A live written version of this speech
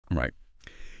Right.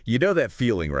 You know that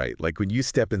feeling, right? Like when you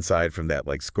step inside from that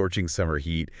like scorching summer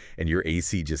heat and your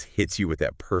AC just hits you with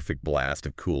that perfect blast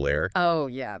of cool air. Oh,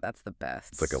 yeah, that's the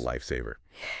best. It's like a lifesaver.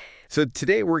 So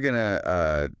today we're going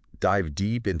to dive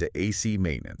deep into AC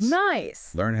maintenance.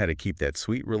 Nice. Learn how to keep that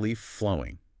sweet relief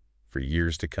flowing for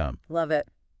years to come. Love it.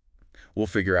 We'll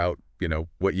figure out,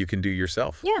 what you can do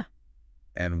yourself. Yeah.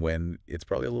 And when it's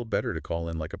probably a little better to call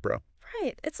in like a pro.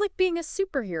 Right. It's like being a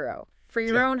superhero for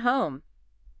your own home.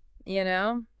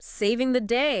 Saving the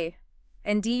day.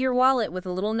 And your wallet with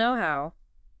a little know-how.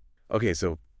 Okay,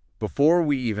 so before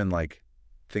we even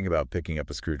think about picking up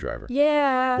a screwdriver.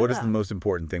 Yeah. What is the most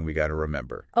important thing we got to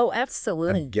remember? Oh,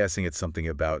 absolutely. I'm guessing it's something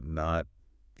about not,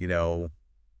 You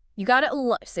got it.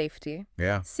 Safety.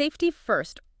 Yeah. Safety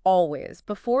first, always.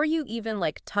 Before you even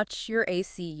touch your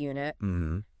AC unit,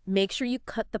 make sure you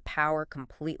cut the power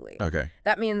completely. Okay.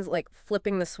 That means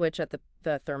flipping the switch at the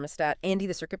thermostat and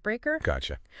the circuit breaker.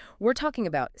 Gotcha. We're talking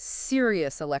about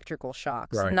serious electrical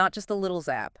shocks, Right. not just a little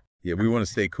zap. Yeah, we want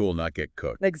to stay cool, not get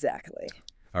cooked. Exactly.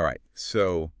 All right.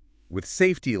 So with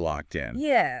safety locked in,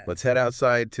 Yeah. let's head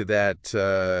outside to that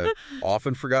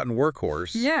often forgotten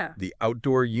workhorse. Yeah. The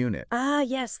outdoor unit. Ah,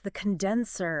 yes, the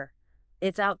condenser.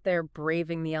 It's out there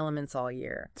braving the elements all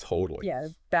year. Totally. Yeah,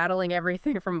 battling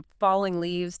everything from falling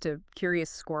leaves to curious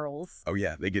squirrels. Oh,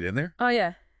 yeah. They get in there? Oh,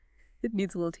 yeah. It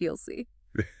needs a little TLC.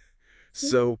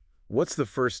 So what's the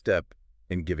first step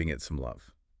in giving it some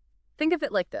love? Think of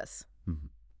it like this. Mhm.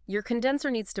 Your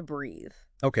condenser needs to breathe.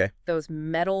 Okay. Those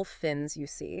metal fins you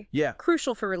see. Yeah.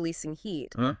 Crucial for releasing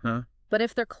heat. Uh-huh. But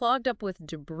if they're clogged up with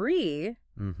debris,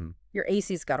 Mm-hmm. your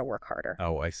AC's got to work harder.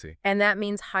 Oh, I see. And that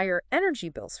means higher energy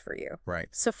bills for you. Right.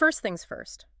 So first things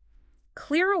first.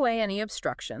 Clear away any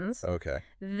obstructions. Okay.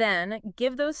 Then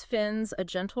give those fins a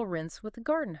gentle rinse with a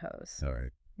garden hose. All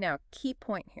right. Now, key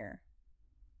point here.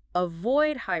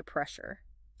 Avoid high pressure.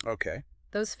 Okay.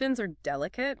 Those fins are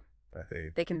delicate.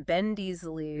 They can bend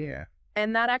easily. Yeah.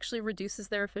 And that actually reduces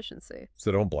their efficiency.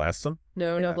 So don't blast them?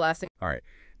 No blasting. All right.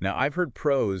 Now, I've heard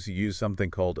pros use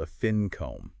something called a fin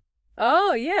comb.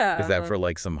 Oh, yeah. Is that for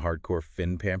some hardcore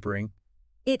fin pampering?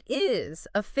 It is.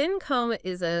 A fin comb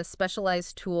is a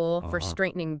specialized tool for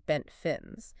straightening bent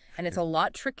fins. And it's a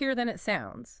lot trickier than it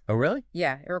sounds. Oh, really?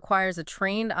 Yeah, it requires a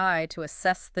trained eye to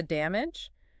assess the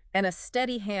damage and a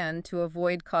steady hand to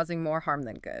avoid causing more harm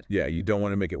than good. Yeah, you don't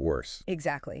want to make it worse.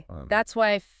 Exactly. That's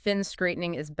why fin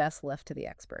straightening is best left to the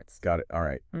experts. Got it. All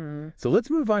right. So let's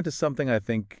move on to something I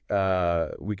think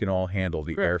we can all handle,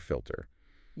 the air filter.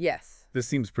 Yes. This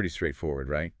seems pretty straightforward,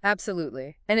 right?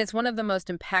 Absolutely. And it's one of the most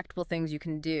impactful things you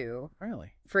can do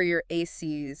Really? for your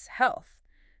AC's health.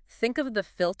 Think of the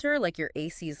filter like your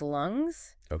AC's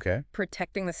lungs, Okay.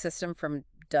 protecting the system from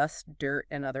dust, dirt,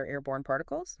 and other airborne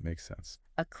particles. Makes sense.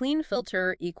 A clean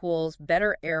filter equals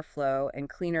better airflow and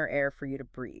cleaner air for you to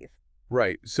breathe.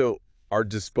 Right. So are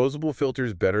disposable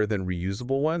filters better than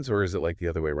reusable ones, or is it the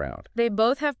other way around? They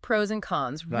both have pros and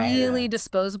cons. Really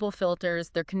disposable filters,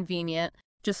 they're convenient.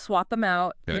 Just swap them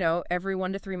out, every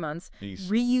 1 to 3 months. Jeez.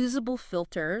 Reusable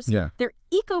filters, Yeah. they're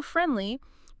eco-friendly,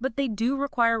 but they do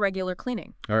require regular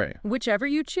cleaning. All right. Whichever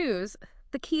you choose,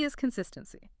 the key is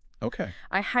consistency. Okay.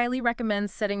 I highly recommend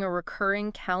setting a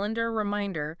recurring calendar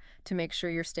reminder to make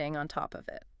sure you're staying on top of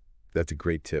it. That's a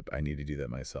great tip. I need to do that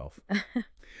myself.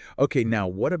 Okay, now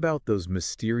what about those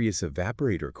mysterious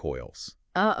evaporator coils?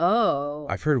 Uh-oh.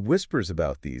 I've heard whispers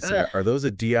about these. Are those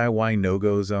a DIY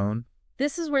no-go zone?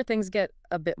 This is where things get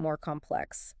a bit more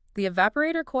complex. The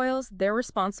evaporator coils, they're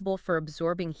responsible for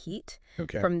absorbing heat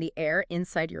from the air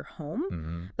inside your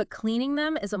home, but cleaning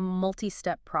them is a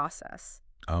multi-step process.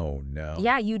 Oh, no.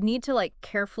 Yeah, you'd need to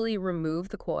carefully remove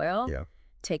the coil,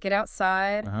 take it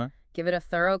outside, give it a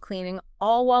thorough cleaning,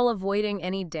 all while avoiding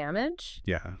any damage.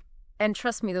 Yeah. And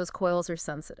trust me, those coils are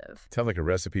sensitive. Sounds like a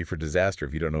recipe for disaster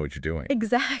if you don't know what you're doing.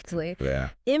 Exactly. Yeah.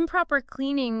 Improper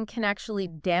cleaning can actually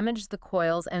damage the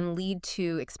coils and lead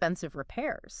to expensive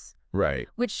repairs. Right.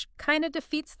 Which kind of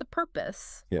defeats the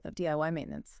purpose of DIY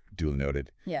maintenance. Duly noted.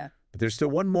 Yeah. But there's still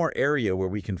one more area where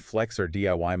we can flex our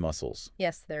DIY muscles.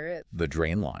 Yes, there is. The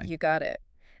drain line. You got it.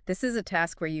 This is a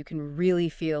task where you can really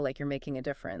feel like you're making a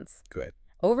difference. Good.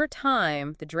 Over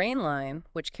time, the drain line,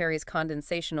 which carries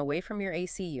condensation away from your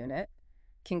AC unit,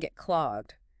 can get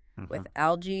clogged with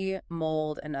algae,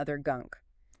 mold, and other gunk.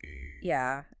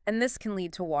 Yeah, and this can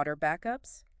lead to water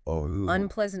backups,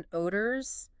 unpleasant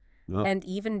odors, and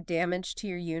even damage to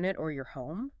your unit or your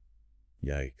home.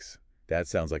 Yikes. That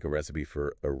sounds like a recipe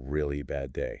for a really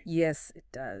bad day. Yes, it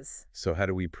does. So how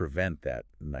do we prevent that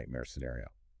nightmare scenario?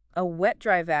 A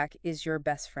wet-dry vac is your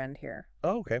best friend here.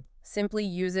 Oh, okay. Simply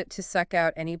use it to suck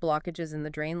out any blockages in the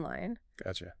drain line.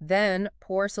 Gotcha. Then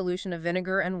pour a solution of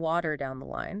vinegar and water down the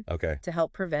line Okay. to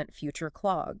help prevent future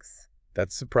clogs.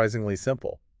 That's surprisingly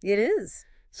simple. It is.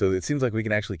 So it seems like we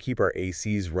can actually keep our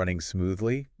ACs running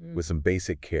smoothly with some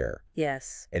basic care.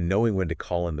 Yes. And knowing when to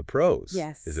call in the pros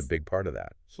Yes. is a big part of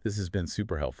that. This has been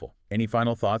super helpful. Any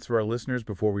final thoughts for our listeners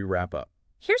before we wrap up?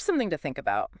 Here's something to think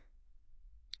about.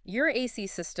 Your AC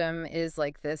system is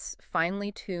like this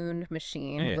finely tuned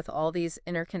machine with all these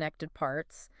interconnected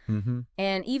parts.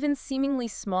 And even seemingly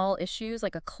small issues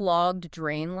like a clogged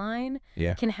drain line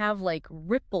can have like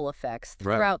ripple effects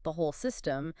throughout the whole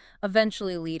system,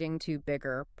 eventually leading to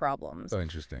bigger problems. Oh,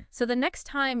 interesting. So the next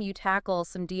time you tackle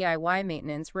some DIY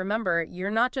maintenance, remember,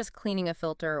 you're not just cleaning a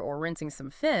filter or rinsing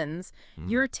some fins,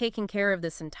 you're taking care of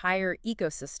this entire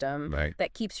ecosystem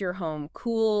that keeps your home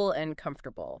cool and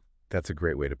comfortable. That's a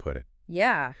great way to put it.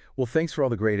 Yeah. Well, thanks for all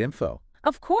the great info.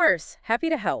 Of course. Happy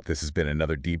to help. This has been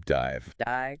another deep dive.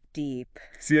 Dive deep.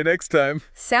 See you next time.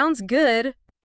 Sounds good.